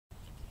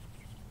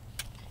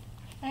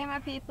Hey my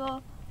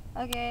people.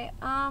 Okay,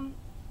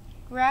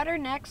 we're at our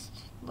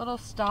next little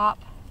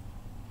stop.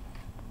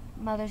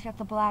 Mother's got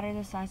the bladder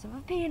the size of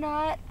a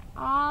peanut.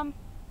 I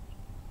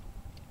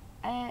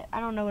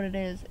don't know what it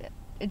is.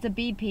 It's a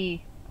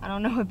BP. I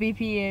don't know what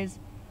BP is.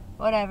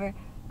 Whatever.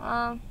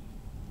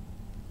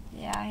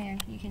 Yeah, here,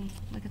 you can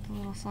look at the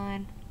little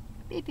sign.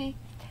 BP.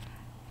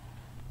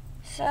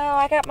 So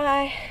I got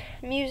my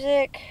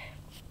music,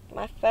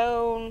 my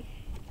phone.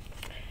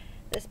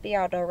 This be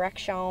our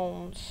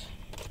directions.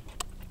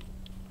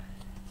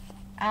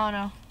 I don't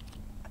know.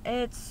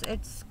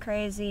 It's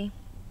crazy.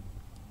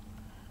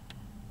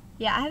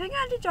 Yeah, I haven't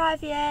gotten to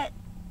drive yet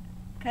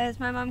because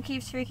my mom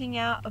keeps freaking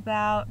out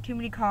about too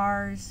many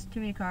cars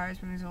when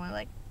there's only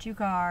like 2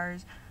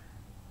 cars.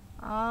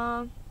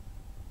 Oh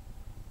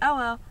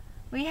well.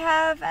 We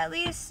have at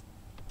least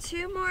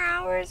 2 more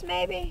hours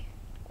maybe,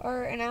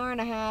 or an hour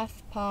and a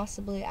half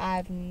possibly.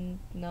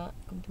 I'm not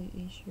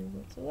completely sure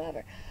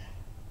whatsoever.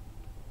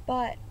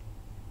 But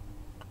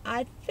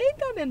I think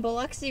I'm in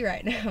Biloxi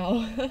right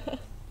now.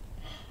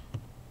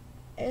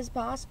 It's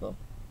possible.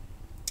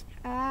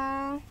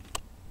 I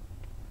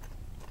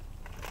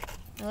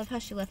love how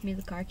she left me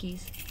the car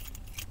keys.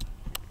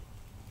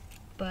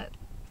 But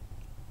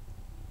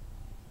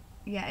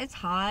yeah, it's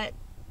hot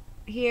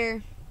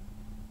here.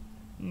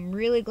 I'm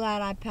really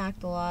glad I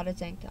packed a lot of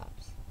tank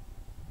tops.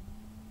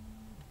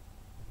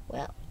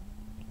 Well,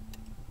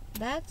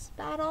 that's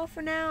about all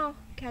for now.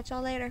 Catch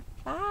y'all later.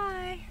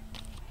 Bye.